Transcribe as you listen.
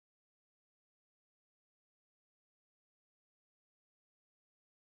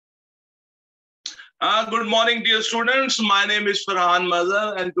Good morning, dear students. My name is Ferhan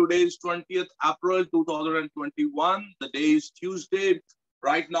Mazher, and today is 20th April 2021. The day is Tuesday.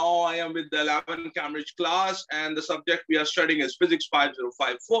 Right now, I am with the 11th Cambridge class, and the subject we are studying is Physics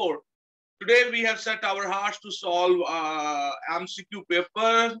 5054. Today, we have set our hearts to solve MCQ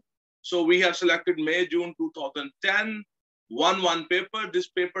paper. So we have selected May-June 2010, 1-1 paper. This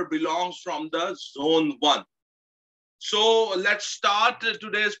paper belongs from the Zone 1. So let's start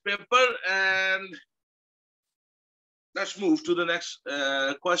today's paper and let's move to the next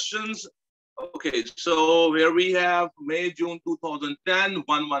questions. Okay, so here we have May, June 2010,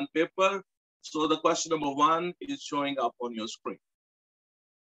 1-1 paper. So the question number 1 is showing up on your screen.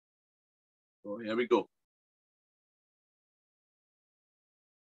 So here we go.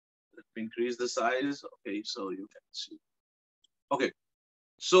 Let me increase the size. Okay, so you can see. Okay,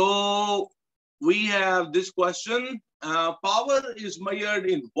 so we have this question. Power is measured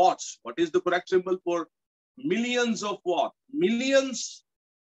in watts. What is the correct symbol for millions of watts? Millions,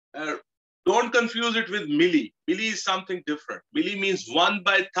 don't confuse it with milli. Milli is something different. Milli means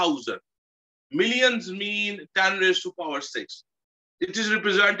 1/1000. Millions mean 10 raised to power 6. It is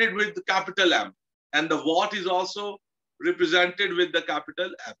represented with the capital M. And the watt is also represented with the capital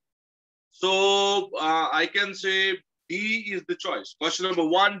M. So I can say D is the choice. Question number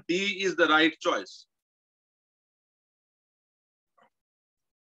 1, D is the right choice.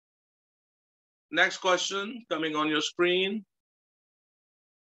 Next question coming on your screen.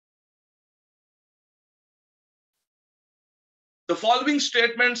 The following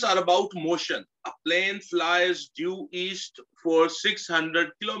statements are about motion. A plane flies due east for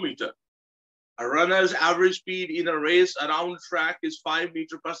 600 kilometers. A runner's average speed in a race around track is 5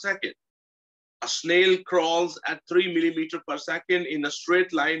 meters per second. A snail crawls at 3 millimeters per second in a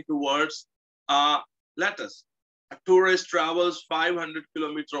straight line towards a lattice. A tourist travels 500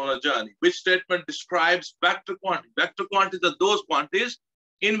 kilometers on a journey. Which statement describes vector quantities? Vector quantities are those quantities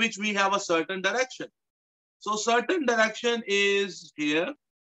in which we have a certain direction. So certain direction is here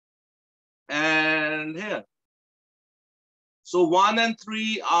and here. So 1 and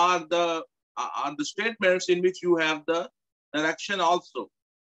 3 are the statements in which you have the direction also.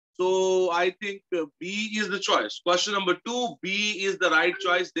 So I think B is the choice. Question number 2, B is the right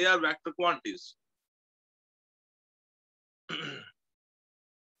choice. They are vector quantities.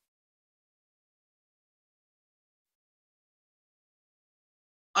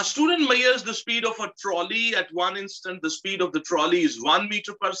 A student measures the speed of a trolley. At one instant, the speed of the trolley is 1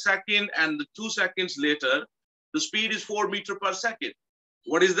 meter per second, and 2 seconds later, the speed is 4 meters per second.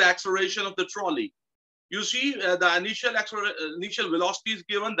 What is the acceleration of the trolley? You see, the initial velocity is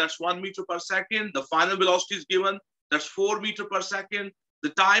given, that's 1 meter per second. The final velocity is given, that's 4 meters per second.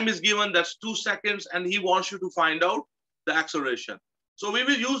 The time is given, that's 2 seconds, and he wants you to find out the acceleration. So we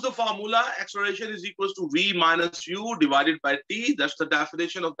will use the formula. Acceleration is equals to V minus U divided by T. That's the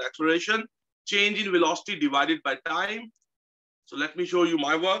definition of the acceleration. Change in velocity divided by time. So let me show you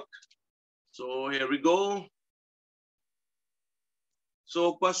my work. So here we go.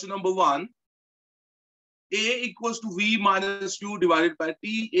 So question number 1. A equals to V minus U divided by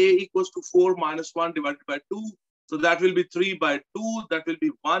T. A equals to 4 minus 1 divided by 2. So that will be 3 by 2. That will be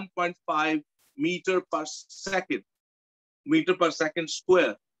 1.5 meter per second. Meter per second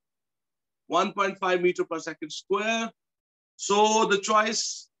square. 1.5 meter per second square. So the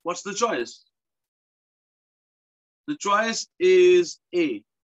choice, what's the choice? The choice is A.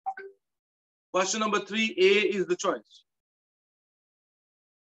 Question number 3, A is the choice.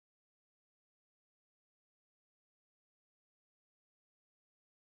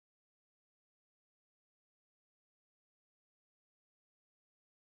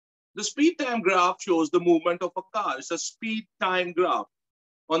 The speed time graph shows the movement of a car. It's a speed time graph.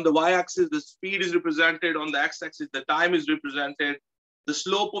 On the y-axis, the speed is represented. On the x-axis, the time is represented. The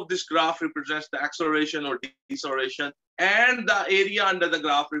slope of this graph represents the acceleration or deceleration, and the area under the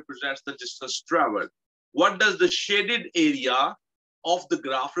graph represents the distance traveled. What does the shaded area of the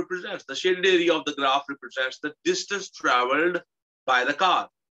graph represent? The shaded area of the graph represents the distance traveled by the car.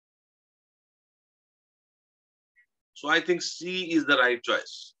 So I think C is the right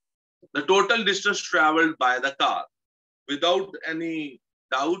choice. The total distance traveled by the car. Without any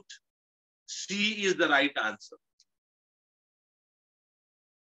doubt, C is the right answer.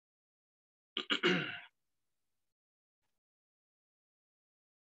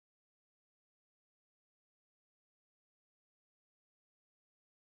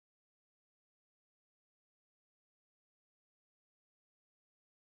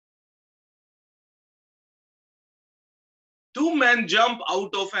 Two men jump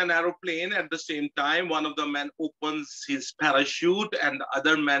out of an aeroplane at the same time. One of the men opens his parachute and the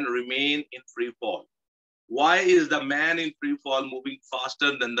other man remain in free fall. Why is the man in free fall moving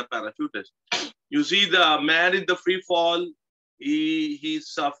faster than the parachutist? You see, the man in the free fall,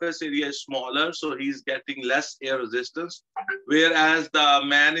 his surface area is smaller, so he's getting less air resistance. Whereas the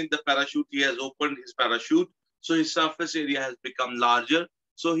man in the parachute, he has opened his parachute, so his surface area has become larger.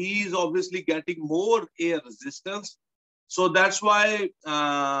 So he is obviously getting more air resistance. So that's why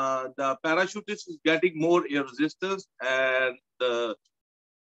the parachutist is getting more air resistance, and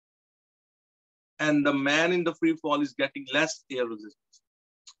the man in the free fall is getting less air resistance.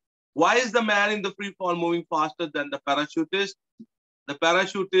 Why is the man in the free fall moving faster than the parachutist? The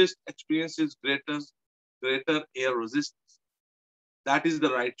parachutist experiences greater air resistance. That is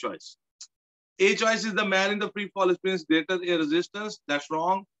the right choice. A choice is the man in the free fall experiences greater air resistance. That's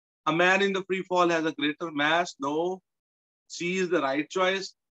wrong. A man in the free fall has a greater mass. No. C is the right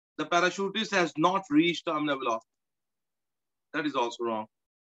choice. The parachutist has not reached terminal velocity. That is also wrong.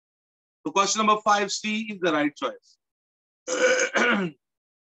 So question number 5, C is the right choice.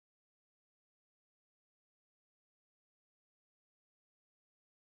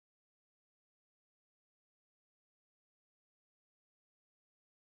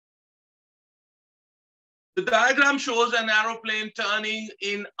 The diagram shows an aeroplane turning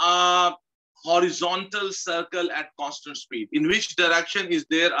in a horizontal circle at constant speed. In which direction is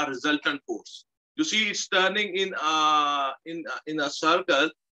there a resultant force? You see, it's turning in a circle.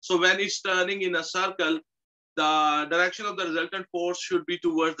 So when it's turning in a circle, the direction of the resultant force should be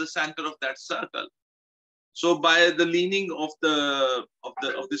towards the center of that circle. So by the leaning of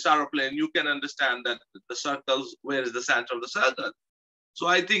this aeroplane, you can understand that the circles, where is the center of the circle? So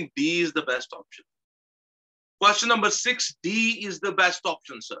I think D is the best option. Question number 6, D is the best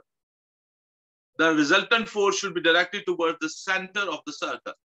option, sir. The resultant force should be directed towards the center of the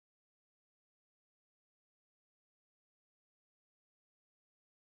circle.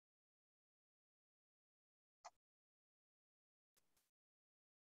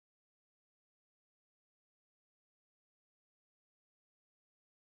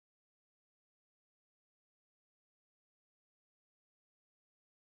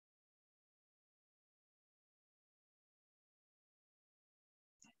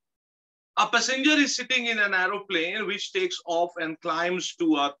 A passenger is sitting in an aeroplane which takes off and climbs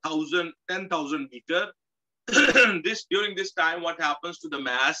to 10,000 meters. During this time, what happens to the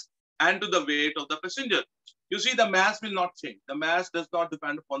mass and to the weight of the passenger? You see, the mass will not change. The mass does not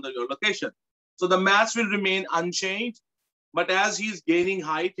depend upon your location. So the mass will remain unchanged, but as he's gaining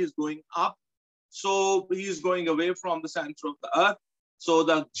height, he's going up. So he's going away from the center of the earth. So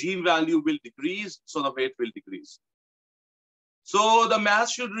the G value will decrease, so the weight will decrease. So the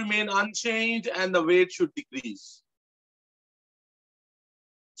mass should remain unchanged and the weight should decrease.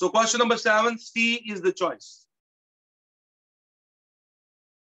 So question number 7, C is the choice.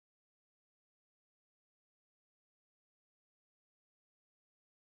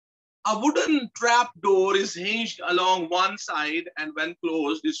 A wooden trap door is hinged along one side and when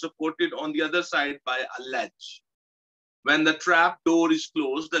closed is supported on the other side by a ledge. When the trap door is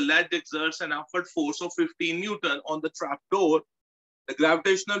closed, the ledge exerts an upward force of 15 Newton on the trap door. The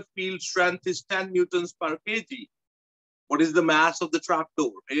gravitational field strength is 10 Newtons per kg. What is the mass of the trap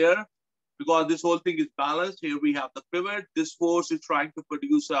door? Here, because this whole thing is balanced, here we have the pivot. This force is trying to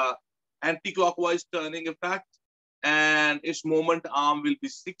produce a anti-clockwise turning effect, and its moment arm will be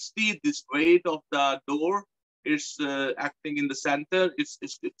 60. This weight of the door is acting in the center. It's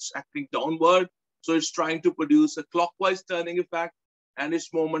acting downward. So it's trying to produce a clockwise turning effect, and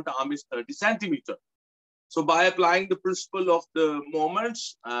its moment arm is 30 centimeters. So by applying the principle of the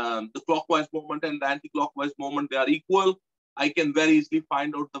moments, the clockwise moment and the anti-clockwise moment, they are equal. I can very easily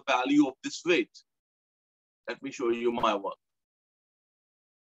find out the value of this weight. Let me show you my work.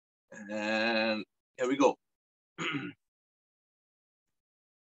 And here we go.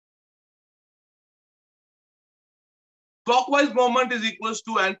 Clockwise moment is equals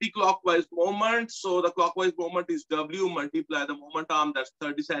to anti-clockwise moment. So the clockwise moment is W multiply the moment arm, that's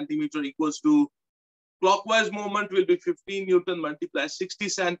 30 centimeter equals to clockwise moment will be 15 Newton multiply 60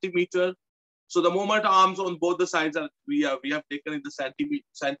 centimeter. So the moment arms on both the sides are we have taken in the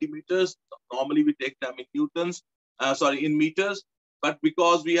centimeters. Normally we take them in newtons, in meters. But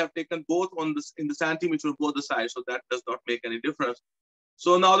because we have taken both in the centimeter on both the sides, so that does not make any difference.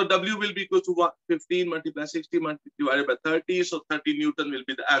 So now the W will be equal to 15 multiply 60 divided by 30. So 30 Newton will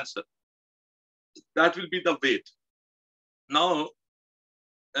be the answer. That will be the weight. Now,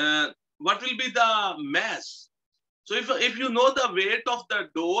 what will be the mass? So if you know the weight of the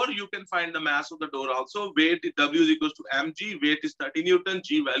door, you can find the mass of the door also. Weight W is equals to mg. Weight is 30 Newton.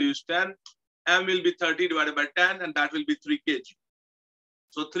 G value is 10. M will be 30 divided by 10, and that will be 3 kg.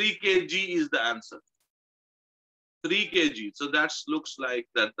 So 3 kg is the answer. 3 kg. So that looks like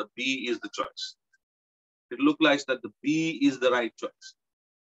that the B is the choice. It looks like that the B is the right choice.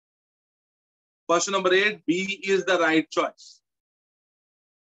 Question number 8, B is the right choice.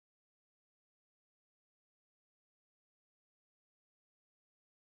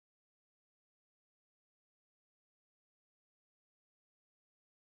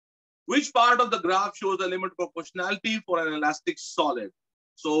 Which part of the graph shows the limit of proportionality for an elastic solid?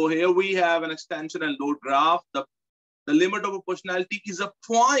 So here we have an extension and load graph. The limit of proportionality is a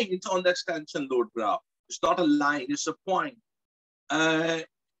point on the extension load graph. It's not a line, it's a point.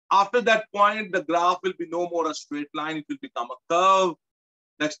 After that point, the graph will be no more a straight line. It will become a curve.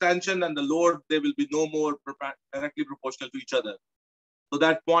 The extension and the load, they will be no more directly proportional to each other. So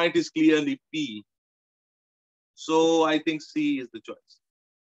that point is clearly P. So I think C is the choice.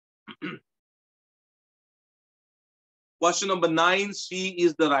 Question number 9, C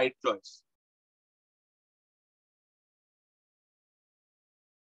is the right choice.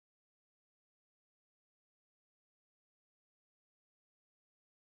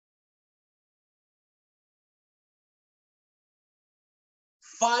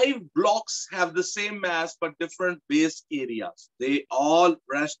 Five blocks have the same mass but different base areas. They all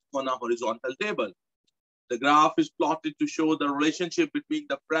rest on a horizontal table. The graph is plotted to show the relationship between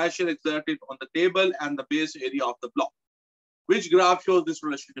the pressure exerted on the table and the base area of the block. Which graph shows this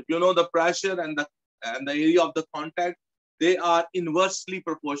relationship? You know, the pressure and the area of the contact, they are inversely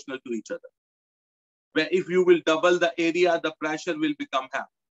proportional to each other. Where if you will double the area, the pressure will become half.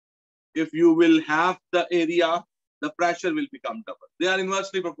 If you will half the area, the pressure will become double. They are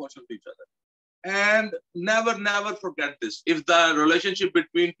inversely proportional to each other. And never, never forget this. If the relationship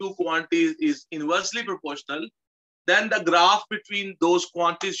between two quantities is inversely proportional, then the graph between those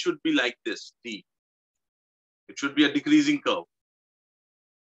quantities should be like this, D. It should be a decreasing curve.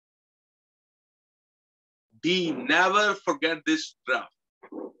 D, never forget this graph.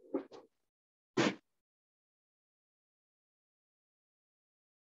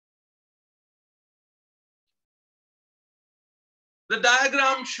 The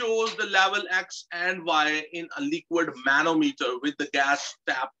diagram shows the level X and Y in a liquid manometer with the gas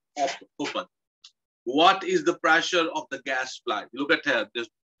tap open. What is the pressure of the gas supply? Look at here.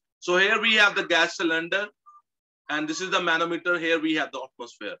 So here we have the gas cylinder, and this is the manometer. Here we have the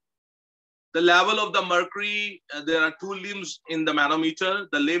atmosphere. The level of the mercury, there are two limbs in the manometer.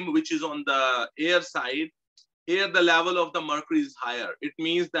 The limb which is on the air side, here the level of the mercury is higher. It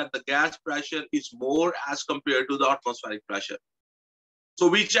means that the gas pressure is more as compared to the atmospheric pressure. So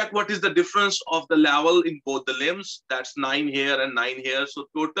we check what is the difference of the level in both the limbs. That's 9 here and 9 here. So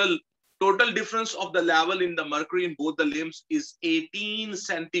total difference of the level in the mercury in both the limbs is 18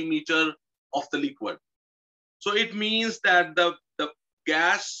 centimeter of the liquid. So it means that the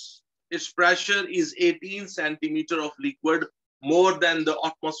gas, its pressure is 18 centimeter of liquid more than the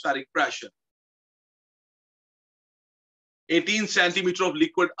atmospheric pressure. 18 centimeter of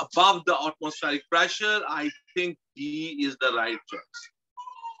liquid above the atmospheric pressure. I think D is the right choice.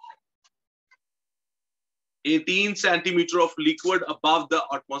 18 centimeter of liquid above the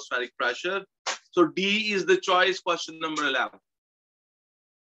atmospheric pressure. So D is the choice, question number 11.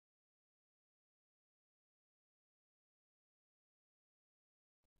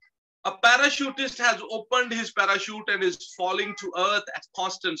 A parachutist has opened his parachute and is falling to earth at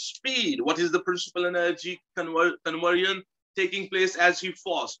constant speed. What is the principal energy conversion taking place as he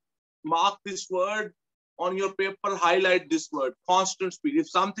falls? Mark this word on your paper, highlight this word, constant speed. If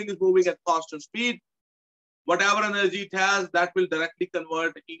something is moving at constant speed, whatever energy it has, that will directly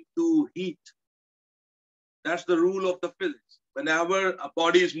convert into heat. That's the rule of the physics. Whenever a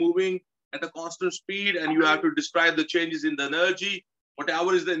body is moving at a constant speed and you have to describe the changes in the energy,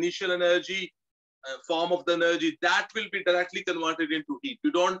 whatever is the initial energy, form of the energy, that will be directly converted into heat.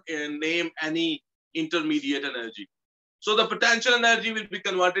 You don't name any intermediate energy. So the potential energy will be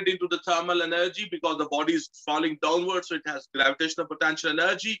converted into the thermal energy because the body is falling downwards, so it has gravitational potential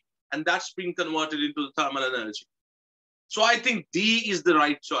energy, and that's being converted into the thermal energy. So I think D is the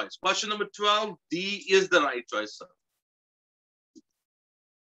right choice. Question number 12, D is the right choice, sir.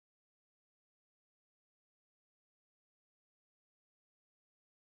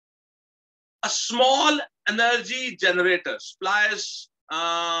 A small energy generator supplies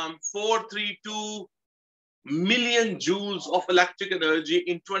 432 million joules of electric energy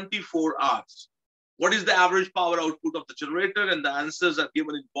in 24 hours. What is the average power output of the generator? And the answers are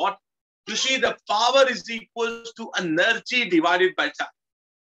given in what? You see, the power is equal to energy divided by time.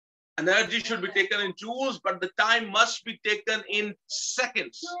 Energy should be taken in joules, but the time must be taken in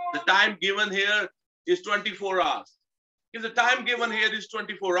seconds. The time given here is 24 hours. If the time given here is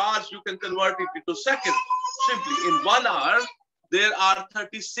 24 hours, you can convert it into seconds. Simply, in 1 hour, there are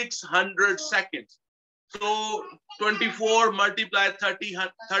 3,600 seconds. So 24 multiply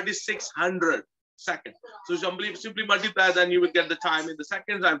 3,600 seconds. So simply multiply, then you will get the time in the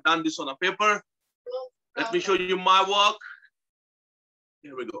seconds. I've done this on a paper. Let me show you my work.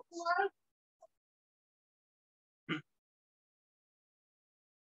 Here we go.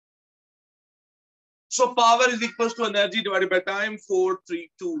 So power is equals to energy divided by time,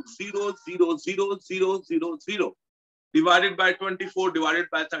 432,000,000 divided by 24 divided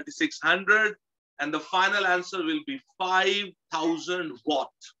by 3,600. And the final answer will be 5,000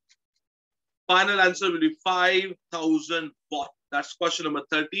 watt. Final answer will be 5,000 watt. That's question number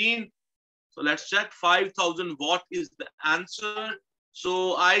 13. So let's check. 5,000 watt is the answer.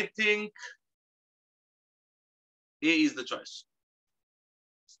 So I think A is the choice.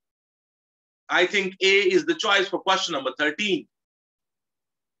 I think A is the choice for question number 13.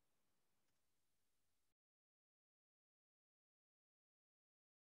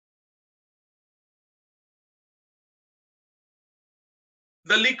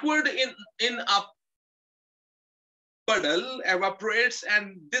 The liquid in a puddle evaporates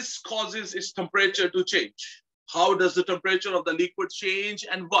and this causes its temperature to change. How does the temperature of the liquid change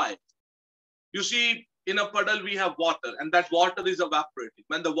and why? You see, in a puddle we have water and that water is evaporating.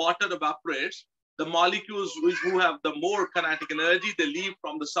 When the water evaporates, the molecules who have the more kinetic energy, they leave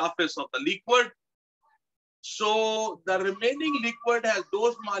from the surface of the liquid. So the remaining liquid has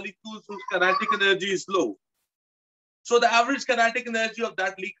those molecules whose kinetic energy is low. So the average kinetic energy of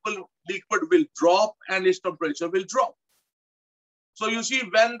that liquid will drop and its temperature will drop. So you see,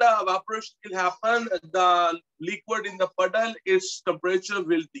 when the evaporation will happen, the liquid in the puddle, its temperature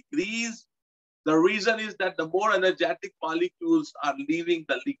will decrease. The reason is that the more energetic molecules are leaving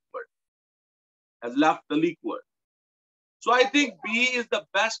the liquid, have left the liquid. So I think B is the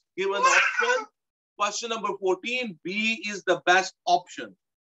best given option. Question number 14, B is the best option.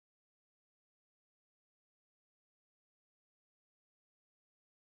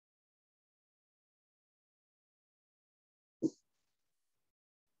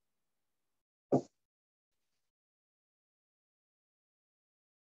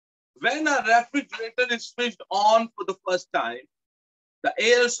 When a refrigerator is switched on for the first time, the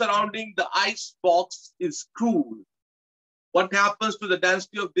air surrounding the ice box is cooled. What happens to the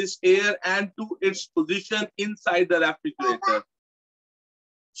density of this air and to its position inside the refrigerator?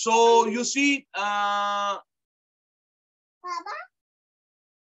 So you see,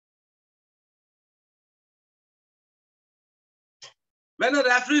 when a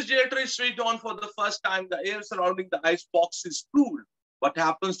refrigerator is switched on for the first time, the air surrounding the ice box is cooled. What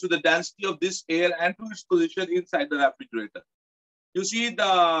happens to the density of this air and to its position inside the refrigerator? You see,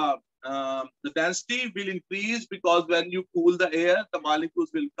 the density will increase because when you cool the air, the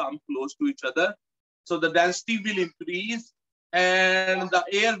molecules will come close to each other. So the density will increase and the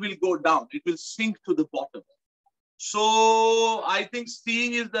air will go down. It will sink to the bottom. So I think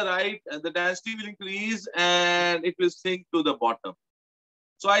C is the right, the density will increase and it will sink to the bottom.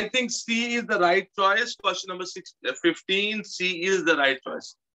 So I think C is the right choice. Question number 15, C is the right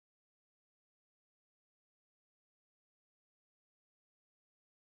choice.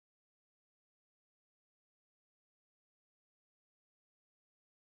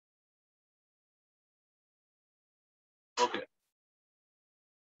 Okay.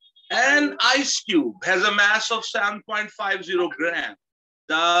 An ice cube has a mass of 7.50 grams.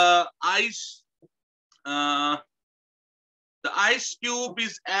 The ice cube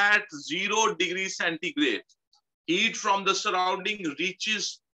is at 0 degrees centigrade. Heat from the surrounding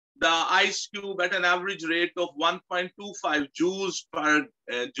reaches the ice cube at an average rate of 1.25 joules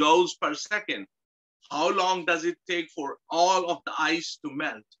per second. How long does it take for all of the ice to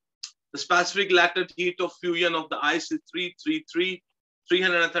melt? The specific latent heat of fusion of the ice is 333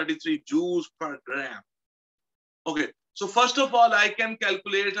 joules per gram. Okay, so first of all, I can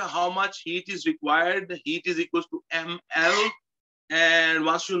calculate how much heat is required. The heat is equal to ml. And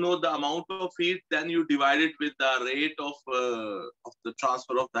once you know the amount of heat, then you divide it with the rate of the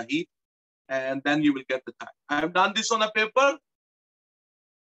transfer of the heat. And then you will get the time. I have done this on a paper.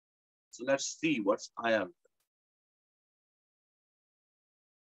 So let's see what's I am.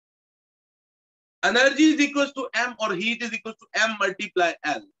 Energy is equal to M or heat is equal to M multiply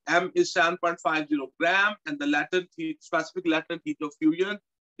L. M is 7.50 gram and the latent heat, specific latent heat of fusion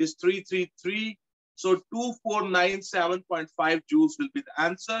is 333. So 2497.5 joules will be the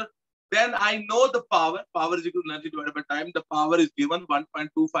answer. Then I know the power. Power is equal to energy divided by time. The power is given 1.25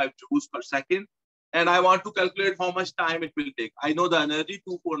 joules per second. And I want to calculate how much time it will take. I know the energy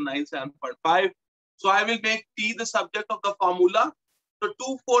 2497.5. So I will make T the subject of the formula. So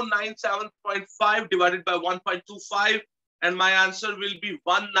 2497.5 divided by 1.25. And my answer will be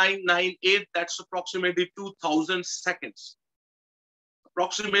 1998. That's approximately 2000 seconds.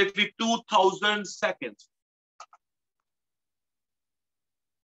 Approximately 2000 seconds.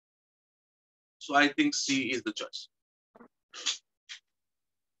 So I think C is the choice.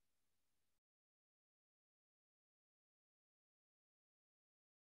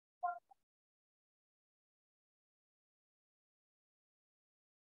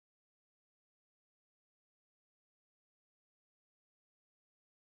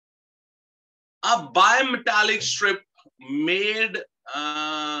 A bimetallic strip made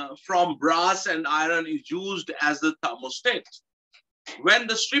from brass and iron is used as the thermostat. When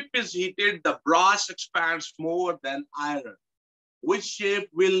the strip is heated, the brass expands more than iron. Which shape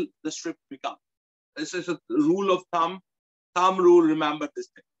will the strip become? This is a rule of thumb. Thumb rule, remember this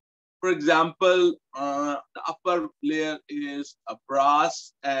thing. For example, the upper layer is a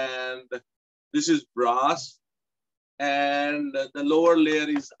brass and this is brass and the lower layer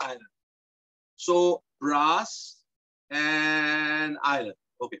is iron. So brass and iron,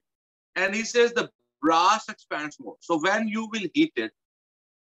 okay. And he says the brass expands more. So when you will heat it,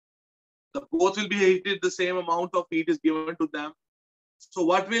 the both will be heated, the same amount of heat is given to them. So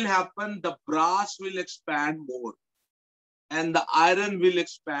what will happen? The brass will expand more and the iron will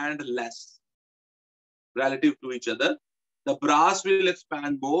expand less relative to each other. The brass will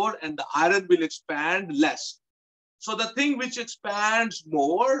expand more and the iron will expand less. So the thing which expands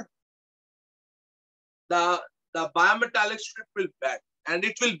more, the bimetallic strip will bend, and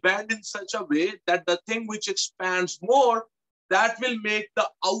it will bend in such a way that the thing which expands more, that will make the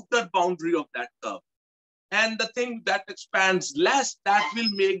outer boundary of that curve. And the thing that expands less, that will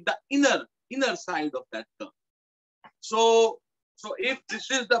make the inner side of that curve. So if this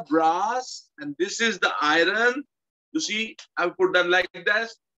is the brass and this is the iron, you see, I've put them like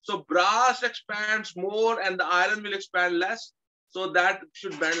this. So brass expands more and the iron will expand less. So that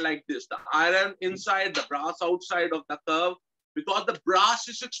should bend like this. The iron inside, the brass outside of the curve, because the brass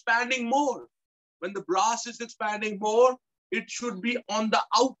is expanding more. When the brass is expanding more, it should be on the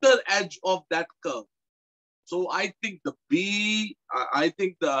outer edge of that curve. So I think the B,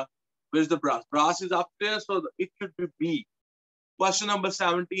 where's the brass? Brass is up there, so it should be B. Question number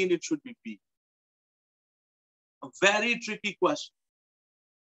 17, it should be B. A very tricky question.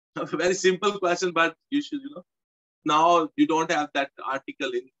 A very simple question, but you should, now you don't have that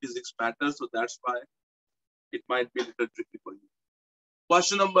article in physics matter, so that's why it might be a little tricky for you.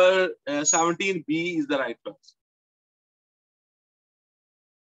 Question number 17, B is the right choice.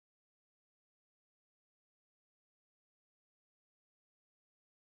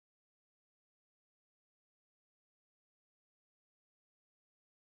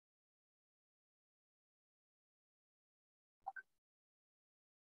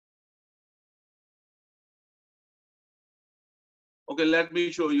 Okay, let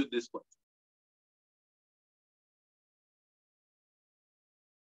me show you this one.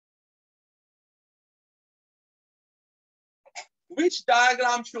 Which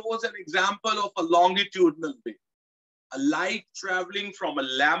diagram shows an example of a longitudinal wave? A light traveling from a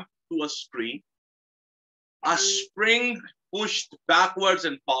lamp to a screen, a spring pushed backwards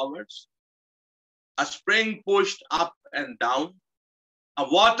and forwards, a spring pushed up and down, a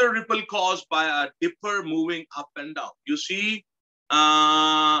water ripple caused by a dipper moving up and down. You see,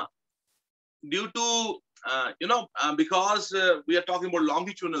 due to, because we are talking about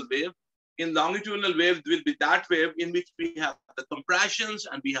longitudinal wave, in longitudinal wave will be that wave in which we have the compressions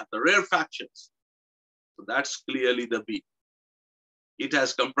and we have the rarefactions. So that's clearly the B. It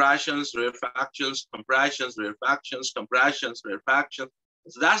has compressions, rarefactions, compressions, rarefactions, compressions, rarefactions.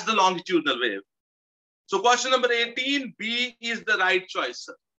 So that's the longitudinal wave. So question number 18, B is the right choice,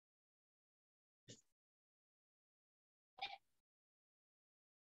 sir.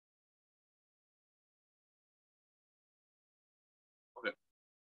 Okay.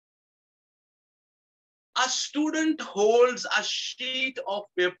 A student holds a sheet of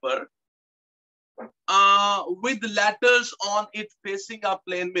paper with letters on it facing a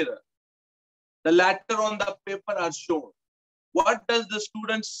plane mirror. The letter on the paper are shown. What does the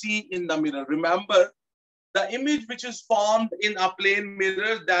student see in the mirror? Remember, the image which is formed in a plane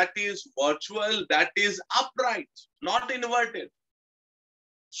mirror, that is virtual, that is upright, not inverted.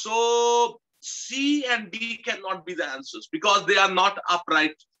 So C and D cannot be the answers because they are not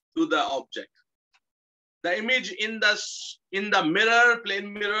upright to the object. The image in the mirror,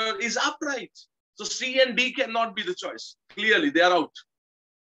 plane mirror, is upright. So C and D cannot be the choice. Clearly, they are out.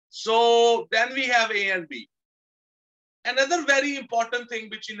 So then we have A and B. Another very important thing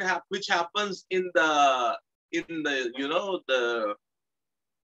which happens in the you know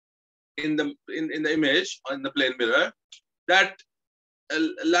in the image or in the plane mirror, that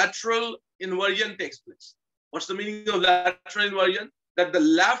lateral inversion takes place. What's the meaning of lateral inversion? That the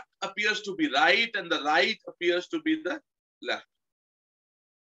left appears to be right and the right appears to be the left.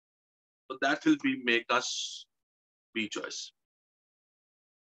 So that will make us B choice.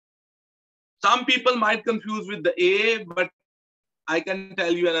 Some people might confuse with the A, but I can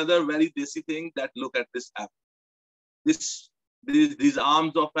tell you another very desi thing, that look at this F. These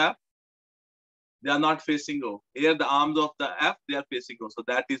arms of F, they are not facing O. Here the arms of the F, they are facing O. So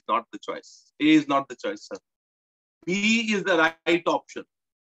that is not the choice. A is not the choice, sir. B is the right option.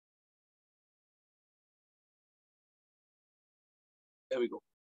 There we go.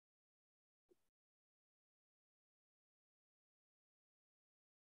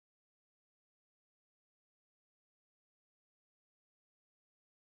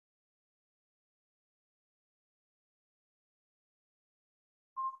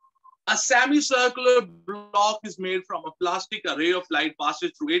 A semicircular block is made from a plastic. A ray of light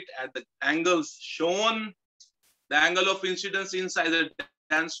passes through it at the angles shown. The angle of incidence inside the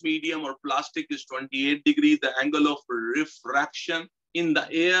dense medium or plastic is 28 degrees. The angle of refraction in the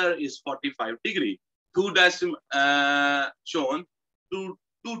air is 45 degrees. Shown to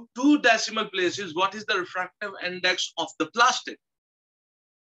two decimal places. What is the refractive index of the plastic?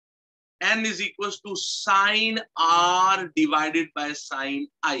 N is equals to sine R divided by sine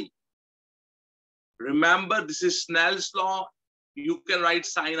I. Remember, this is Snell's law. You can write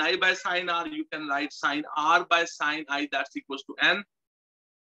sine I by sine R. You can write sine R by sine I. That's equals to N.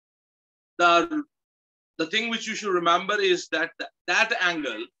 The thing which you should remember is that that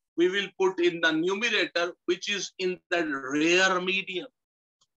angle we will put in the numerator, which is in the rare medium.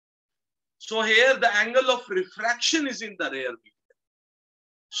 So here the angle of refraction is in the rare medium.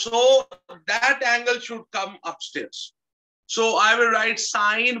 So that angle should come upstairs. So I will write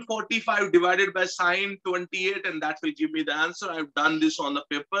sine 45 divided by sine 28, and that will give me the answer. I've done this on the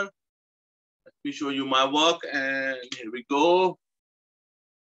paper. Let me show you my work, and here we go.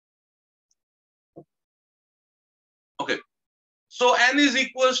 Okay. So N is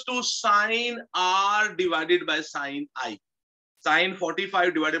equals to sine R divided by sine I. Sine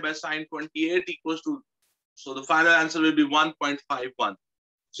 45 divided by sine 28 equals to, so the final answer will be 1.51.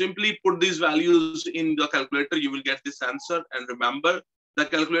 Simply put these values in the calculator, you will get this answer. And remember, the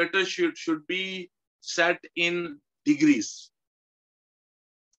calculator should be set in degrees.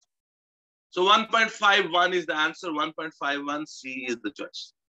 So 1.51 is the answer. 1.51, C is the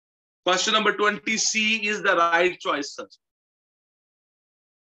choice. Question number 20, C is the right choice, sir.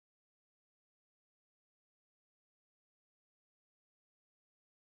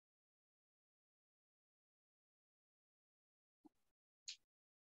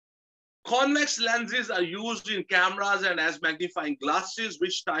 Convex lenses are used in cameras and as magnifying glasses.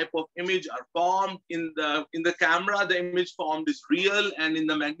 Which type of image are formed? In the camera, the image formed is real, and in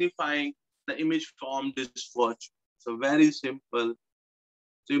the magnifying, the image formed is virtual. So very simple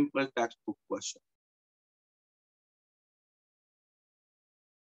textbook question.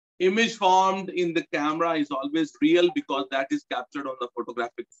 Image formed in the camera is always real because that is captured on the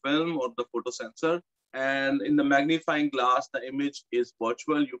photographic film or the photo sensor. And in the magnifying glass, the image is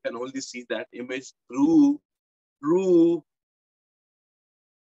virtual. You can only see that image through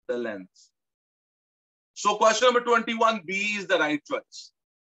the lens. So question number 21, B is the right choice.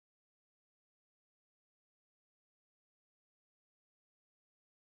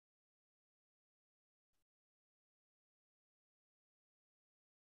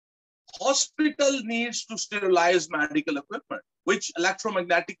 Hospital needs to sterilize medical equipment. Which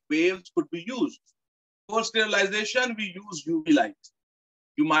electromagnetic waves could be used? For sterilization, we use UV light.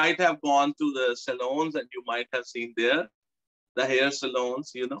 You might have gone to the salons and you might have seen there, the hair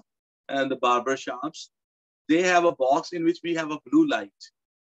salons, you know, and the barber shops. They have a box in which we have a blue light,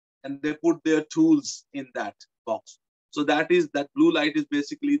 and they put their tools in that box. So that blue light is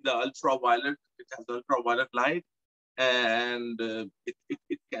basically the ultraviolet. It has ultraviolet light, and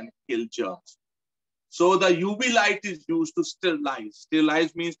it can kill germs. So the UV light is used to sterilize.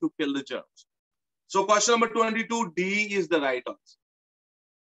 Sterilize means to kill the germs. So question number 22, D is the right answer.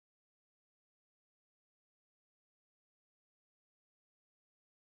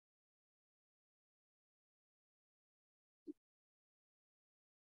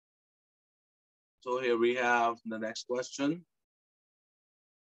 So here we have the next question.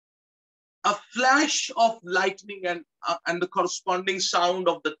 A flash of lightning and the corresponding sound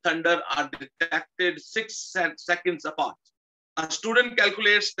of the thunder are detected 6 seconds apart. A student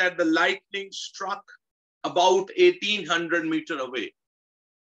calculates that the lightning struck about 1800 meters away.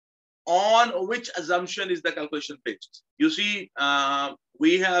 On which assumption is the calculation based? You see,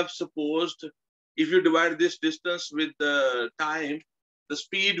 we have supposed if you divide this distance with the time, the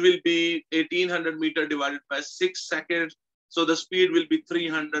speed will be 1800 meters divided by 6 seconds. So the speed will be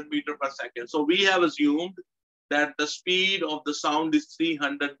 300 meters per second. So we have assumed that the speed of the sound is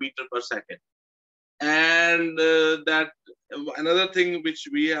 300 meters per second. And that another thing which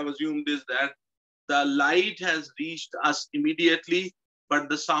we have assumed is that the light has reached us immediately, but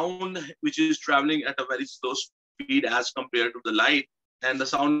the sound which is traveling at a very slow speed as compared to the light, and the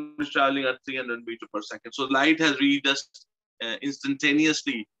sound is traveling at 300 meters per second. So light has reached us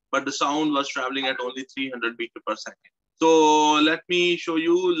instantaneously, but the sound was traveling at only 300 meters per second. So let me show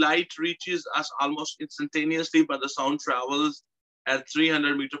you, light reaches us almost instantaneously, but the sound travels at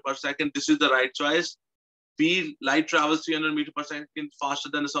 300 meters per second. This is the right choice. B, light travels 300 meters per second faster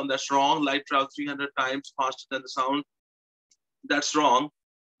than the sound. That's wrong. Light travels 300 times faster than the sound. That's wrong.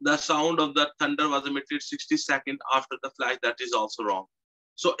 The sound of the thunder was emitted 60 seconds after the flash. That is also wrong.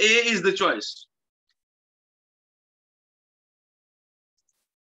 So A is the choice.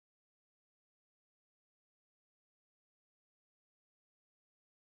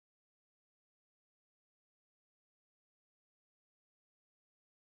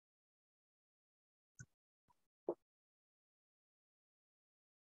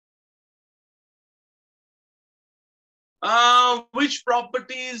 Which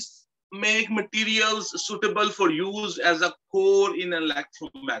properties make materials suitable for use as a core in an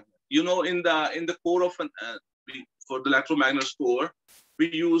electromagnet? You know, in the core of for the electromagnet core,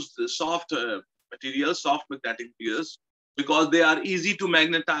 we use the soft materials, soft magnetic materials, because they are easy to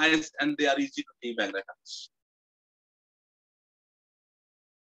magnetize and they are easy to demagnetize.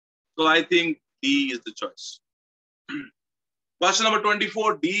 So I think D is the choice. Question number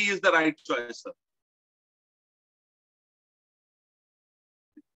 24, D is the right choice, sir.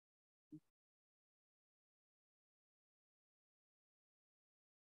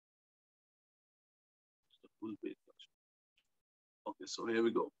 Okay, so here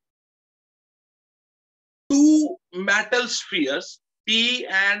we go. Two metal spheres, P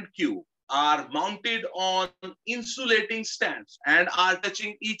and Q, are mounted on insulating stands and are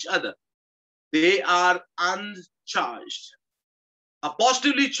touching each other. They are uncharged. A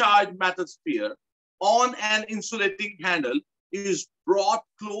positively charged metal sphere on an insulating handle is brought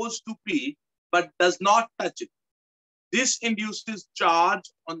close to P but does not touch it. This induces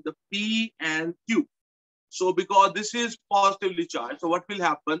charge on the P and Q. So because this is positively charged, so what will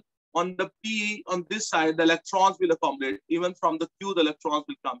happen? On the P, on this side, the electrons will accumulate. Even from the Q, the electrons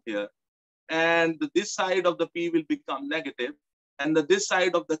will come here. And this side of the P will become negative. And this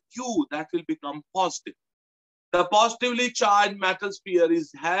side of the Q, that will become positive. The positively charged metal sphere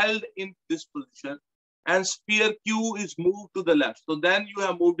is held in this position. And sphere Q is moved to the left. So then you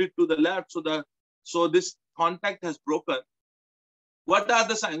have moved it to the left. So this contact has broken. What are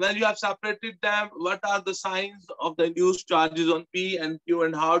the signs? When you have separated them, what are the signs of the induced charges on P and Q,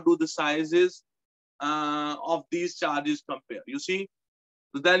 and how do the sizes of these charges compare? You see,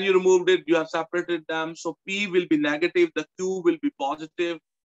 so then you removed it, you have separated them. So P will be negative, the Q will be positive,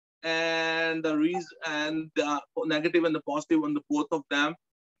 and the negative and the positive on the both of them,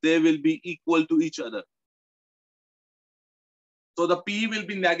 they will be equal to each other. So the P will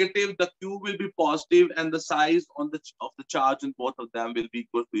be negative, the Q will be positive, and the size of the charge in both of them will be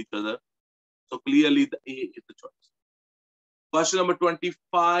equal to each other. So clearly the A is the choice. Question number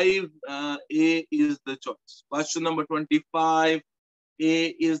 25, A is the choice. Question number 25, A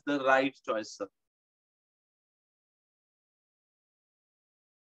is the right choice, sir.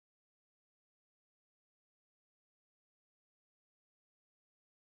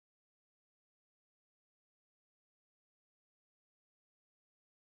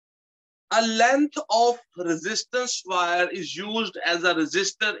 A length of resistance wire is used as a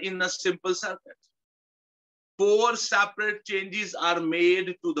resistor in a simple circuit. 4 separate changes are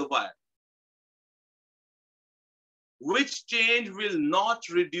made to the wire. Which change will not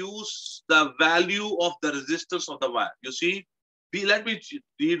reduce the value of the resistance of the wire? You see, B, let me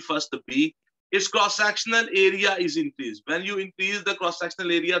read first the B. Its cross-sectional area is increased. When you increase the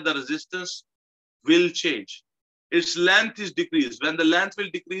cross-sectional area, the resistance will change. Its length is decreased. When the length will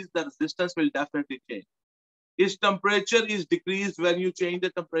decrease, the resistance will definitely change. Its temperature is decreased. When you change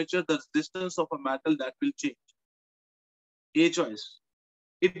the temperature, the resistance of a metal that will change. A choice.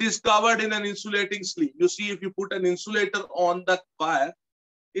 It is covered in an insulating sleeve. You see, if you put an insulator on the wire,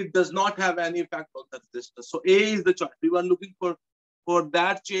 it does not have any effect on the resistance. So A is the choice. We were looking for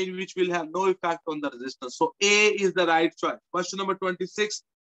that change which will have no effect on the resistance. So A is the right choice. Question number 26,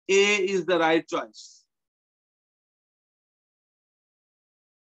 A is the right choice.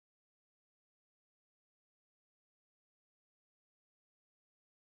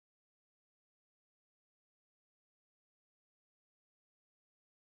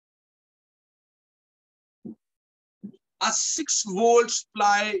 A 6-volt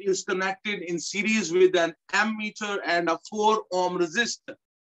supply is connected in series with an ammeter and a 4-ohm resistor.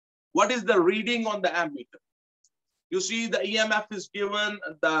 What is the reading on the ammeter? You see the EMF is given,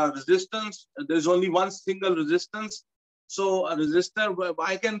 the resistance, there's only one single resistance. So a resistor,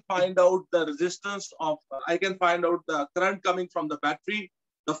 I can find out the resistance of, I can find out the current coming from the battery.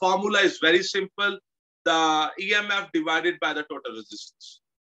 The formula is very simple. The EMF divided by the total resistance.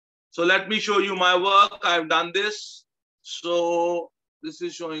 So let me show you my work. I've done this. So this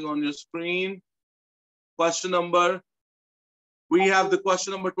is showing on your screen. Question number, we have the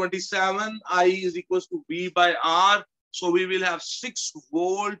question number 27. I is equals to V by R. So we will have 6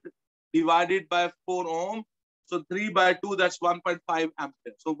 volt divided by 4 ohm. So 3 by 2, that's 1.5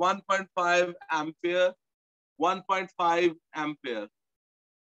 ampere. So 1.5 ampere, 1.5 ampere.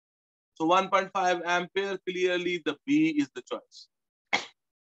 So 1.5 ampere, clearly the B is the choice.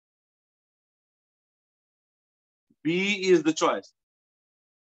 B is the choice.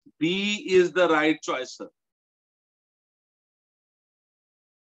 B is the right choice, sir.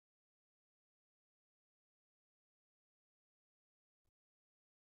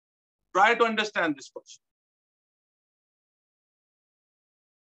 Try to understand this question.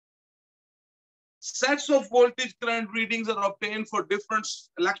 Sets of voltage current readings are obtained for different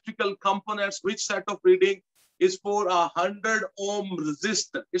electrical components. Which set of reading is for a 100 ohm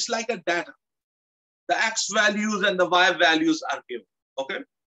resistor? It's like a data. The X values and the Y values are given. Okay.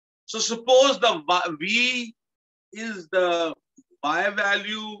 So suppose the V is the Y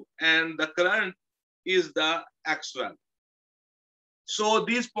value and the current is the X value. So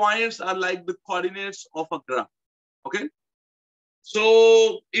these points are like the coordinates of a graph. Okay.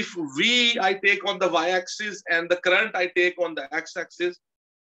 So if V I take on the y-axis and the current I take on the x-axis,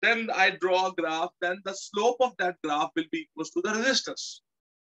 then I draw a graph, then the slope of that graph will be equal to the resistance.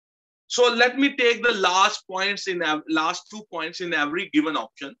 So let me take the last 2 points in every given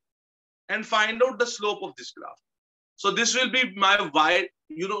option and find out the slope of this graph. So this will be my y.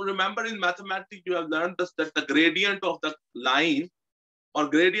 You know, remember in mathematics, you have learned that the gradient of the line or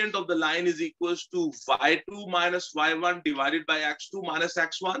gradient of the line is equals to y2 minus y1 divided by x2 minus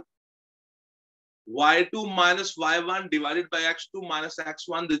x1. y2 minus y1 divided by x2 minus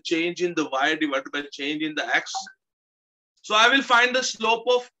x1, the change in the y divided by change in the x. So I will find the slope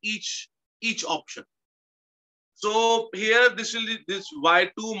of each option. So here this will be this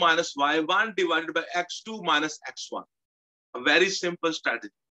y2 minus y1 divided by x2 minus x1. A very simple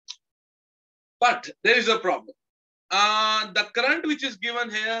strategy. But there is a problem. The current which is given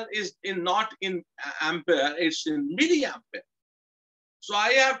here is not in ampere, it's in milliampere. So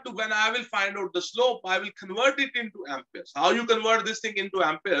I have to, when I will find out the slope, I will convert it into amperes. How you convert this thing into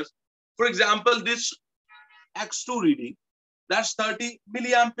amperes? For example, this X2 reading, that's 30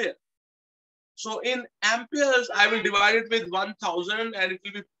 milliampere. So in amperes, I will divide it with 1000 and it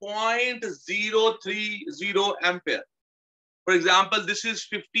will be 0.030 ampere. For example, this is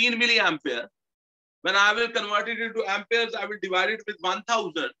 15 milliampere. When I will convert it into amperes, I will divide it with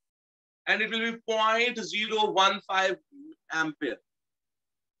 1000 and it will be 0.015 ampere.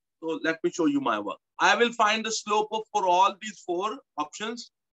 So let me show you my work. I will find the slope for all these 4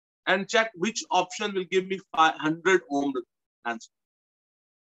 options and check which option will give me 500 ohm answer.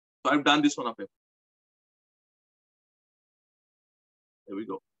 So I've done this on a paper. There we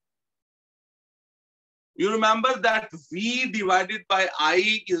go. You remember that V divided by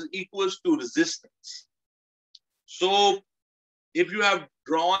I is equals to resistance. So if you have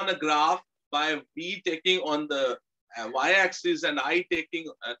drawn a graph by V taking on the y-axis and I taken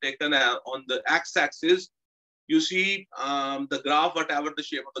on the x-axis, you see the graph, whatever the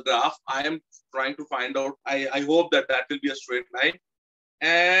shape of the graph, I am trying to find out. I hope that will be a straight line.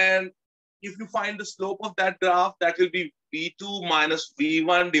 And if you find the slope of that graph, that will be V2 minus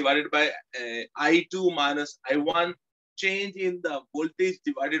V1 divided by I2 minus I1, change in the voltage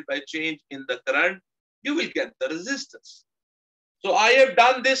divided by change in the current, you will get the resistance. So I have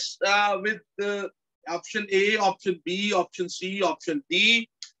done this with the option A, option B, option C, option D.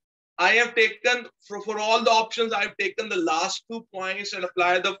 I have taken, for all the options, I have taken the last 2 points and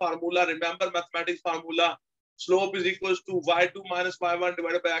applied the formula. Remember mathematics formula, slope is equals to y2 minus y1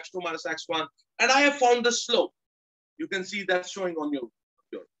 divided by x2 minus x1. And I have found the slope. You can see that's showing on your.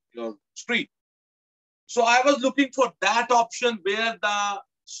 your screen. So I was looking for that option where the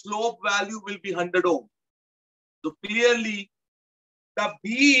slope value will be 100 ohm. So clearly, the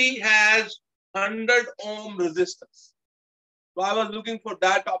B has 100 ohm resistance. So I was looking for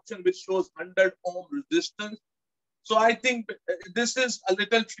that option which shows 100 ohm resistance. So I think this is a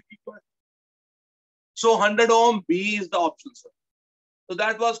little tricky question. So 100 ohm B is the option, sir. So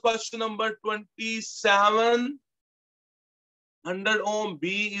that was question number 27. 100 ohm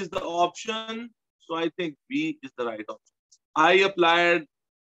B is the option. So I think B is the right option. I applied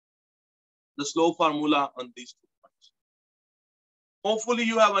the slope formula on these 2 points. Hopefully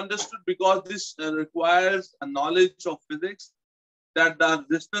you have understood, because this requires a knowledge of physics, that the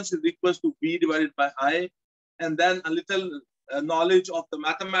resistance is equal to V divided by I, and then a little knowledge of the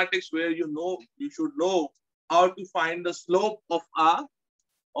mathematics where you should know how to find the slope of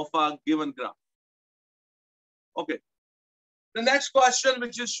a given graph. Okay. The next question,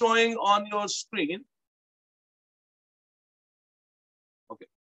 which is showing on your screen. Okay.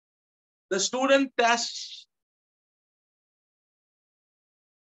 The student tests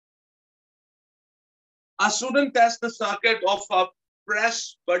the circuit of a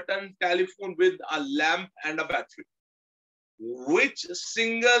press button telephone with a lamp and a battery. Which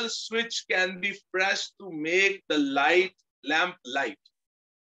single switch can be pressed to make the lamp light?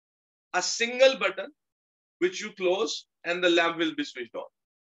 A single button which you close and the lamp will be switched on.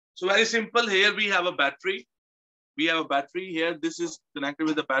 So very simple. Here we have a battery. We have a battery here. This is connected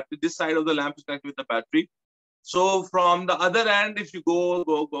with the battery. This side of the lamp is connected with the battery. So from the other end, if you go,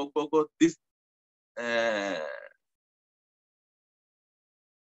 this.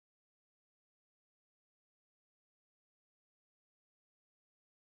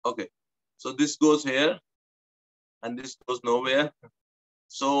 Okay. So this goes here and this goes nowhere.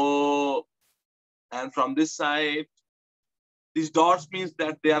 So, and from this side, these dots means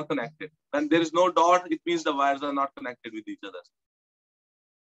that they are connected. When there is no dot, it means the wires are not connected with each other.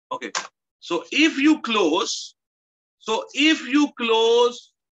 Okay. So if you close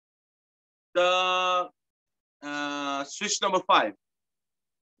the switch number 5,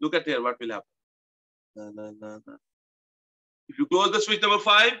 look at here, what will happen? If you close the switch number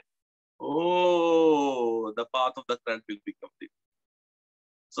 5, oh, the path of the current will be complete.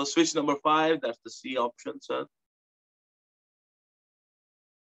 So switch number 5, that's the C option, sir.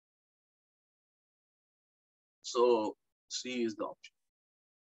 So C is the option.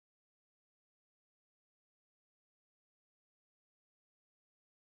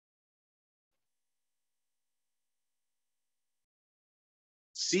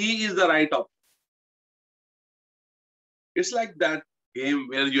 C is the right option. It's like that game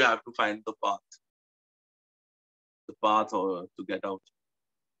where you have to find the path or to get out.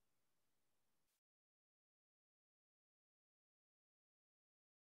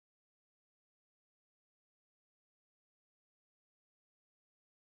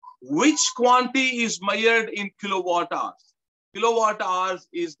 Which quantity is measured in kilowatt hours? Kilowatt hours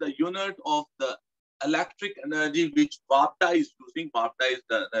is the unit of the electric energy which VAPTA is using. VAPTA is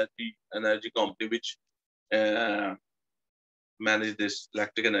the energy company which manage this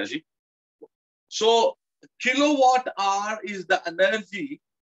electric energy. So kilowatt hour is the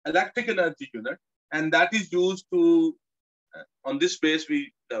electric energy unit, and that is used to, on this base,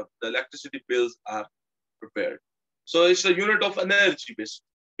 the electricity bills are prepared. So it's a unit of energy base.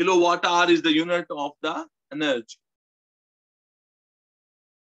 Kilowatt hour is the unit of the energy.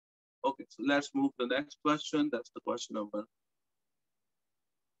 Okay, so let's move to the next question. That's the question number.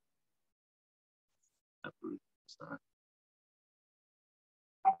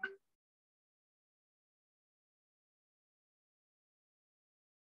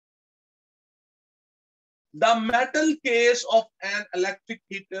 The metal case of an electric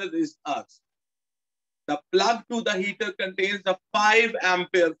heater is asked. The plug to the heater contains a 5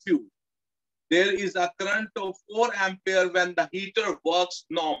 ampere fuse. There is a current of 4 ampere when the heater works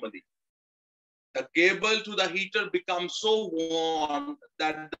normally. The cable to the heater becomes so warm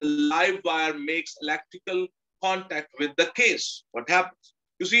that the live wire makes electrical contact with the case. What happens?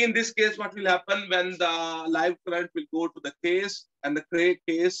 You see, in this case, what will happen when the live current will go to the case and the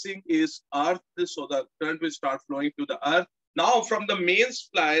casing is earth, so the current will start flowing to the earth. Now, from the main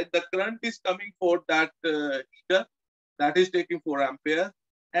supply, the current is coming for that heater, that is taking 4 ampere.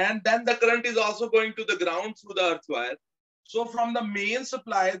 And then the current is also going to the ground through the earth wire. So from the main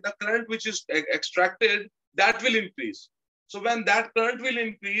supply, the current which is extracted, that will increase. So when that current will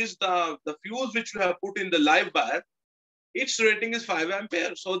increase, the fuse which you have put in the live wire, its rating is 5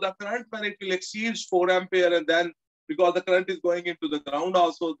 ampere. So the current, when it will exceed 4 ampere, and then because the current is going into the ground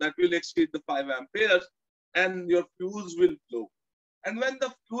also, that will exceed the 5 amperes, and your fuse will blow. And when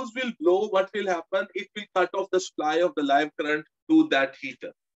the fuse will blow, what will happen? It will cut off the supply of the live current to that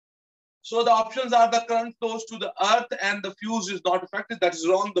heater. So the options are the current flows to the earth and the fuse is not affected. That is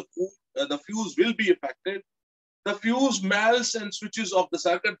wrong. The fuse will be affected. The fuse melts and switches off the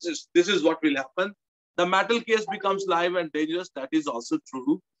circuit. This is what will happen. The metal case becomes live and dangerous. That is also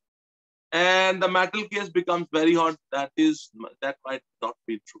true. And the metal case becomes very hot. That might not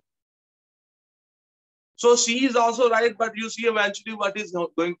be true. So C is also right, but you see eventually what is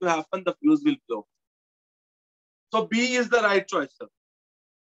going to happen. The fuse will blow. So B is the right choice, sir.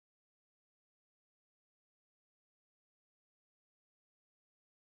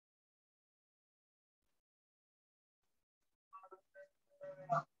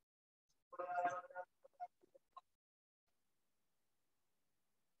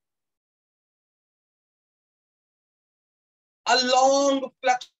 A long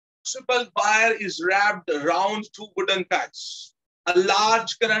flexible wire is wrapped around two wooden pegs. A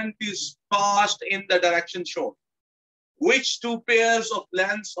large current is passed in the direction shown. Which two pairs of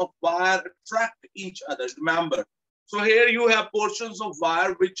lengths of wire attract each other? Remember, so here you have portions of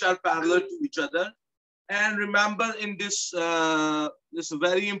wire which are parallel to each other. And remember in this, this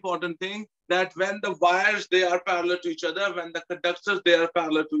very important thing that when the wires, they are parallel to each other, when the conductors, they are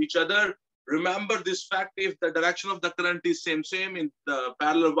parallel to each other, remember this fact, if the direction of the current is same in the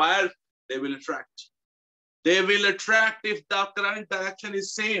parallel wires, they will attract. They will attract if the current direction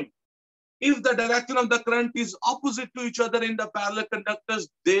is same. If the direction of the current is opposite to each other in the parallel conductors,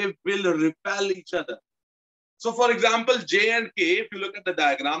 they will repel each other. So for example, J and K, if you look at the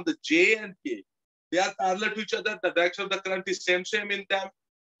diagram, the J and K, they are parallel to each other. The direction of the current is same in them.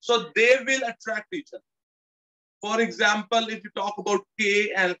 So they will attract each other. For example, if you talk about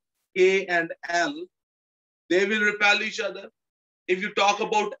K and L, they will repel each other. If you talk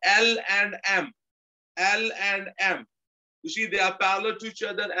about L and M, you see they are parallel to each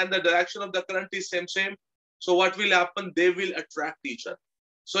other and the direction of the current is same. So what will happen? They will attract each other.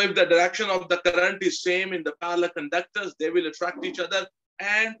 So if the direction of the current is same in the parallel conductors, they will attract each other.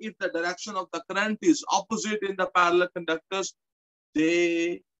 And if the direction of the current is opposite in the parallel conductors,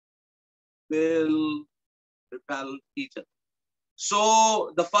 they will repel each other.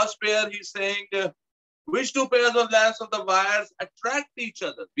 So the first pair, he's saying, which two pairs of lengths of the wires attract each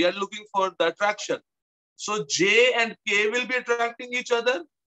other? We are looking for the attraction. So J and K will be attracting each other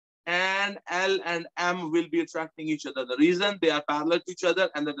and L and M will be attracting each other. The reason, they are parallel to each other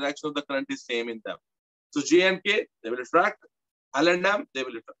and the direction of the current is same in them. So J and K, they will attract. L and M, they will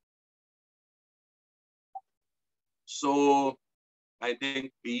attract. So I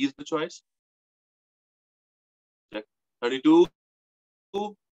think B is the choice. Check. 32.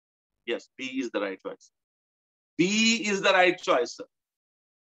 Yes, B is the right choice. B is the right choice, sir.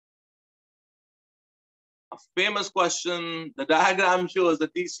 A famous question, the diagram shows the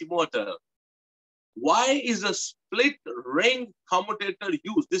DC motor. Why is a split ring commutator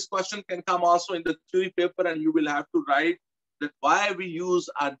used? This question can come also in the theory paper and you will have to write that why we use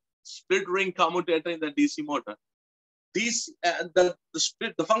a split ring commutator in the DC motor.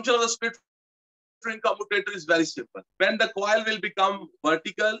 The function of the split ring commutator is very simple. When the coil will become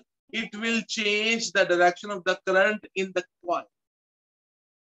vertical, it will change the direction of the current in the coil.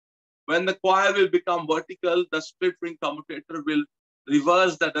 When the coil will become vertical, the split ring commutator will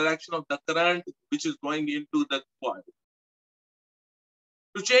reverse the direction of the current which is going into the coil.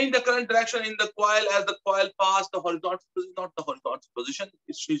 To change the current direction in the coil as the coil passes the horizontal position, not the horizontal position.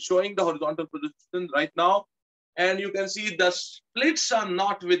 It's showing the horizontal position right now. And you can see the splits are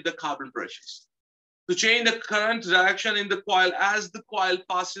not with the carbon brushes. To change the current direction in the coil as the coil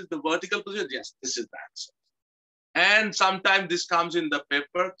passes the vertical position, yes, this is the answer. And sometimes this comes in the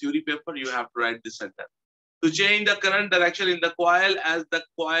paper, theory paper, you have to write this sentence. To change the current direction in the coil as the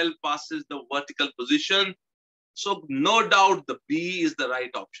coil passes the vertical position. So no doubt the B is the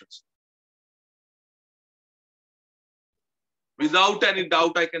right option. Without any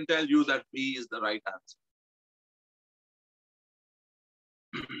doubt, I can tell you that B is the right answer.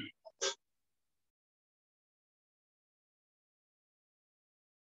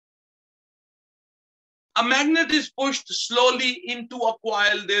 A magnet is pushed slowly into a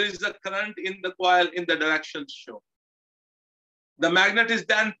coil. There is a current in the coil in the direction shown. The magnet is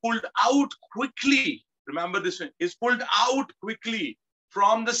then pulled out quickly. Remember this one, is pulled out quickly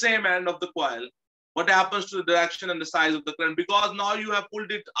from the same end of the coil. What happens to the direction and the size of the current? Because now you have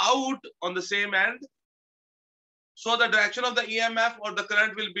pulled it out on the same end. So the direction of the EMF or the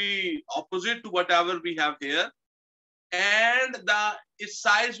current will be opposite to whatever we have here. And its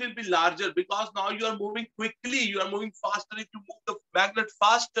size will be larger because now you are moving quickly, you are moving faster. If you move the magnet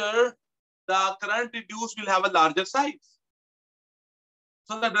faster, the current induced will have a larger size.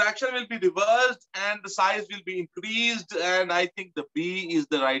 So the direction will be reversed and the size will be increased. And I think the B is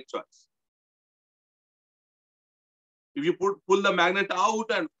the right choice. If you pull the magnet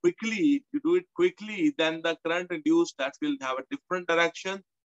out and quickly, you do it quickly, then the current induced, that will have a different direction,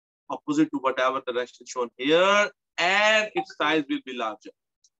 opposite to whatever direction shown here, and its size will be larger.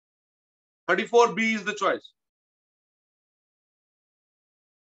 34B is the choice.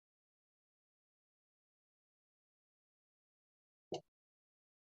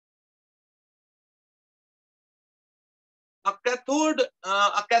 A cathode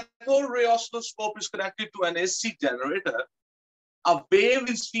ray oscilloscope is connected to an AC generator. A wave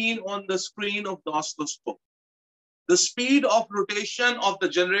is seen on the screen of the oscilloscope. The speed of rotation of the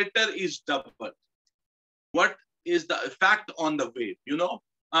generator is doubled. What is the effect on the wave? You know,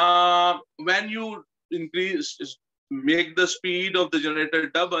 when you make the speed of the generator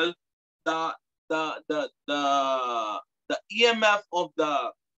double, the EMF of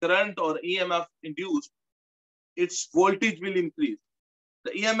the current or EMF induced, its voltage will increase.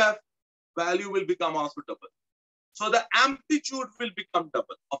 The EMF value will become also double. So the amplitude will become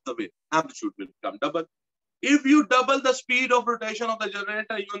double of the wave. Amplitude will become double. If you double the speed of rotation of the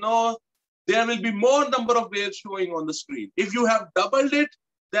generator, you know, there will be more number of waves showing on the screen. If you have doubled it,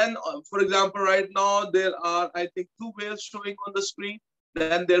 then, for example, right now, there are, I think, 2 waves showing on the screen.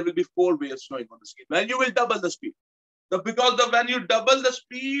 Then there will be 4 waves showing on the screen. When you will double the speed. Because when you double the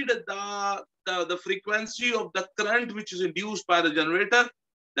speed, the frequency of the current which is induced by the generator,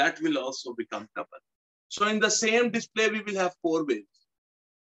 that will also become double. So in the same display, we will have 4 waves.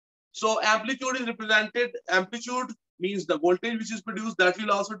 So amplitude is represented. Amplitude means the voltage which is produced, that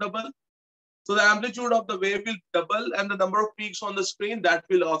will also double. So the amplitude of the wave will double, and the number of peaks on the screen, that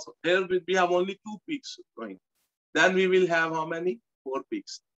will also. Here we have only 2 peaks going. Then we will have how many? 4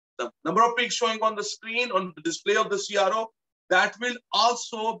 peaks. The number of peaks showing on the screen, on the display of the CRO, that will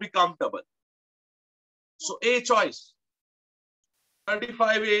also become double. So A choice.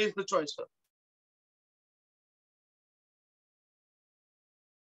 35A is the choice, sir.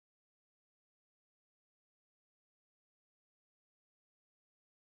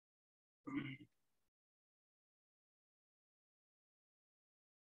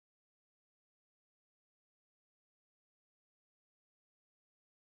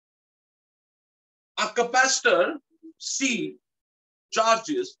 A capacitor C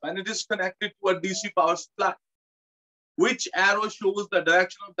charges when it is connected to a DC power supply. Which arrow shows the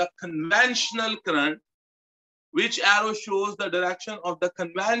direction of the conventional current? Which arrow shows the direction of the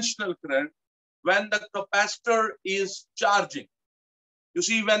conventional current when the capacitor is charging? You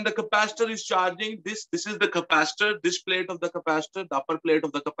see, when the capacitor is charging, this is the capacitor, this plate of the capacitor, the upper plate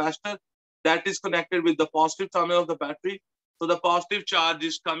of the capacitor, that is connected with the positive terminal of the battery. So the positive charge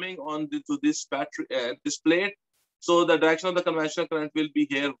is coming on to this battery, this plate. So the direction of the conventional current will be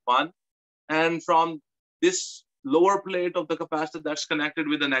here 1. And from this lower plate of the capacitor, that's connected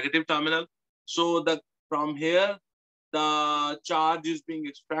with the negative terminal. So from here, the charge is being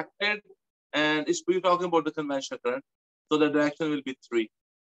extracted, and we're talking about the conventional current. So the direction will be 3.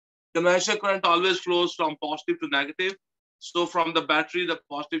 Conventional current always flows from positive to negative. So from the battery, the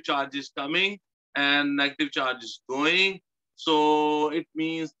positive charge is coming and negative charge is going. So it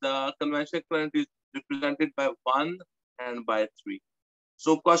means the conventional current is represented by 1 and by 3.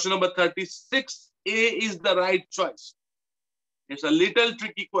 So question number 36, A is the right choice. It's a little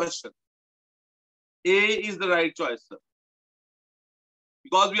tricky question. A is the right choice, sir.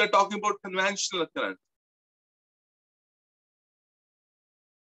 Because we are talking about conventional current.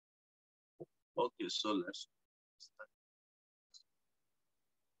 Okay, so let's.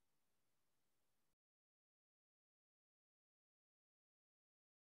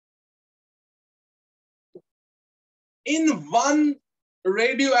 In one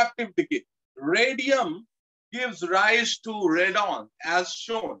radioactive decay, radium gives rise to radon as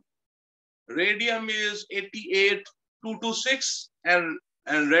shown. Radium is 88226 and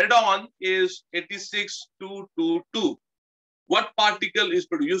radon is 86222. What particle is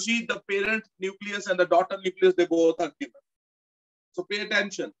produced? You see the parent nucleus and the daughter nucleus, they both are given. So pay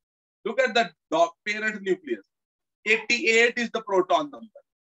attention. Look at the parent nucleus. 88 is the proton number.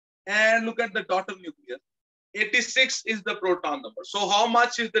 And look at the daughter nucleus. 86 is the proton number. So how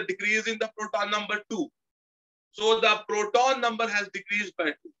much is the decrease in the proton number? 2. So the proton number has decreased by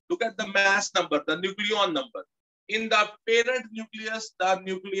 2. Look at the mass number, the nucleon number. In the parent nucleus, the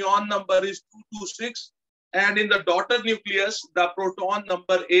nucleon number is 226. And in the daughter nucleus, the proton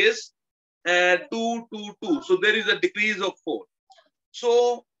number is 222. So there is a decrease of 4.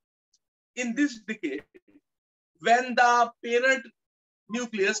 So in this decay, when the parent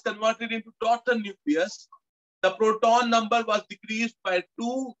nucleus converted into daughter nucleus, the proton number was decreased by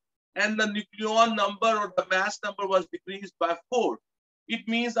 2 and the nucleon number or the mass number was decreased by 4. It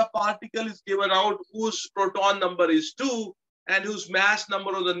means a particle is given out whose proton number is 2 and whose mass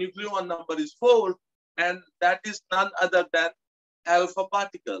number or the nucleon number is 4, and that is none other than alpha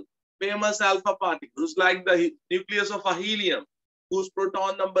particle, famous alpha particle, who's like the nucleus of a helium, whose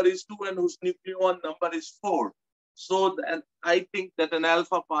proton number is 2 and whose nucleon number is 4. So I think that an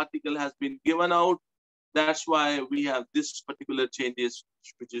alpha particle has been given out. That's why we have this particular changes,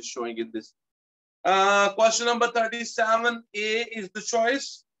 which is showing in this. Question number 37, A is the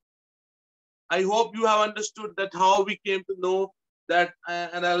choice. I hope you have understood that how we came to know that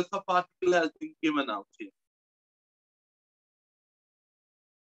an alpha particle has been given out here.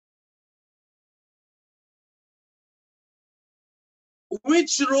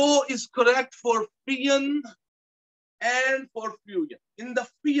 Which row is correct for fission and for fusion? In the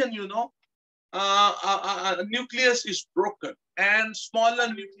fission, you know, a nucleus is broken and smaller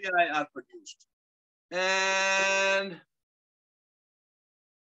nuclei are produced. And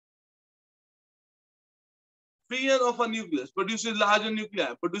fission of a nucleus produces larger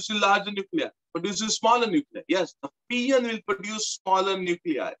nuclei, produces smaller nuclei. Yes, the fission will produce smaller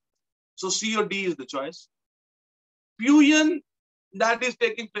nuclei. So C or D is the choice. Fusion, that is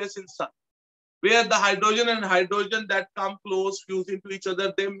taking place in sun, where the hydrogen and hydrogen that come close, fuse into each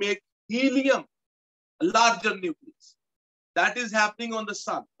other, they make helium, a larger nucleus. That is happening on the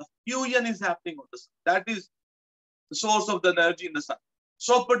sun. The fusion is happening on the sun. That is the source of the energy in the sun.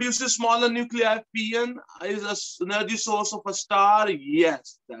 So produces smaller nuclei. Fission is an energy source of a star.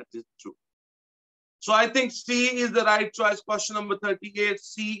 Yes, that is true. So I think C is the right choice. Question number 38,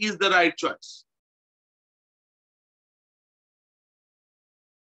 C is the right choice.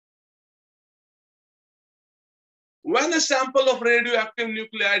 When a sample of radioactive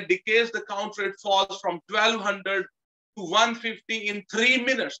nuclei decays, the count rate falls from 1200 to 150 in 3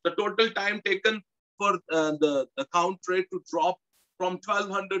 minutes. The total time taken for the count rate to drop from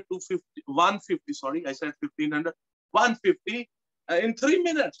 1200 to 150, sorry, I said 1500, 150 in 3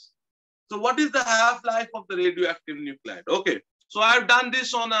 minutes. So what is the half-life of the radioactive nuclide? Okay, so I've done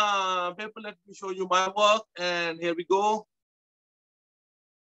this on a paper. Let me show you my work, and here we go.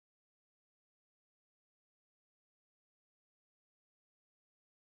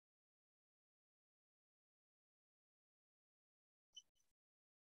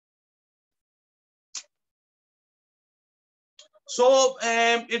 So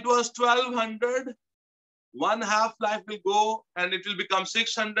it was 1200, one half-life will go and it will become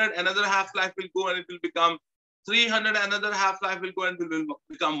 600, another half-life will go and it will become 300, another half-life will go and it will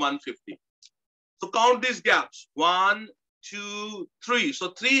become 150. So count these gaps, 1, 2, 3.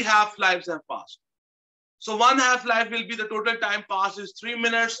 So 3 half-lives have passed. So 1 half-life will be the total time passed is 3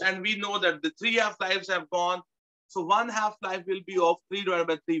 minutes, and we know that the 3 half-lives have gone. So 1 half-life will be of 3 divided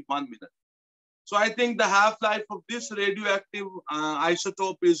by 3, 1 minute. So I think the half-life of this radioactive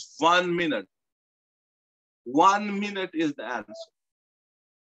isotope is 1 minute. 1 minute is the answer.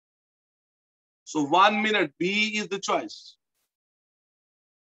 So 1 minute, B is the choice.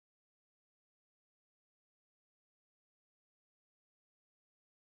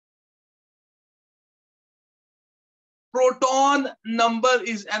 Proton number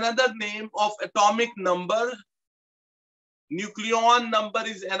is another name of atomic number. Nucleon number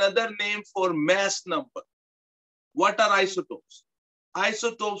is another name for mass number. What are isotopes?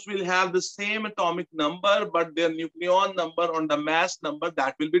 Isotopes will have the same atomic number, but their nucleon number on the mass number,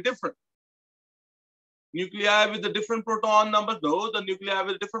 that will be different. Nuclei with the different proton numbers, no. The nuclei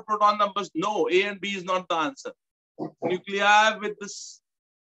with different proton numbers, no. A and B is not the answer. Nuclei with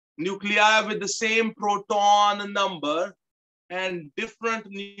the same proton number and different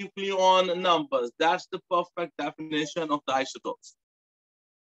nucleon numbers. That's the perfect definition of the isotopes.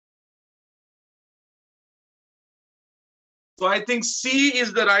 So I think C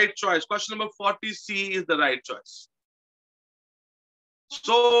is the right choice. Question number 40, C is the right choice.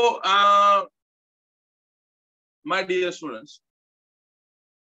 So, my dear students,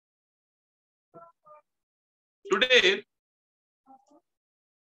 today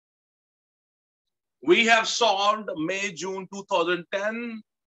we have solved May, June 2010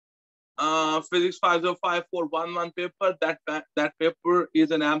 Physics 505411 paper. That paper is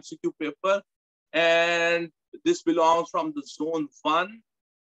an MCQ paper, and this belongs from the zone 1.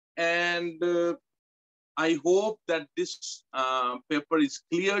 And I hope that this paper is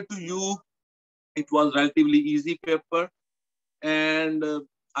clear to you. It was relatively easy paper, and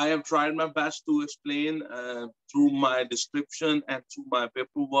I have tried my best to explain through my description and through my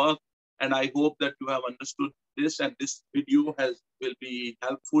paperwork. And I hope that you have understood this, and this video will be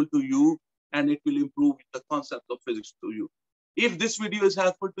helpful to you and it will improve the concept of physics to you. If this video is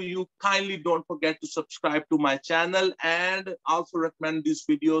helpful to you, kindly don't forget to subscribe to my channel and also recommend these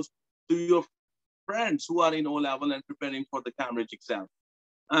videos to your friends who are in O-level and preparing for the Cambridge exam.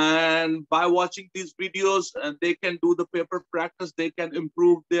 And by watching these videos, they can do the paper practice, they can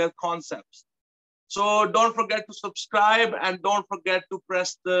improve their concepts. So don't forget to subscribe and don't forget to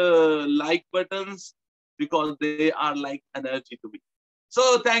press the like buttons because they are like energy to me.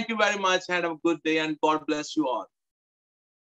 So thank you very much. Have a good day and God bless you all.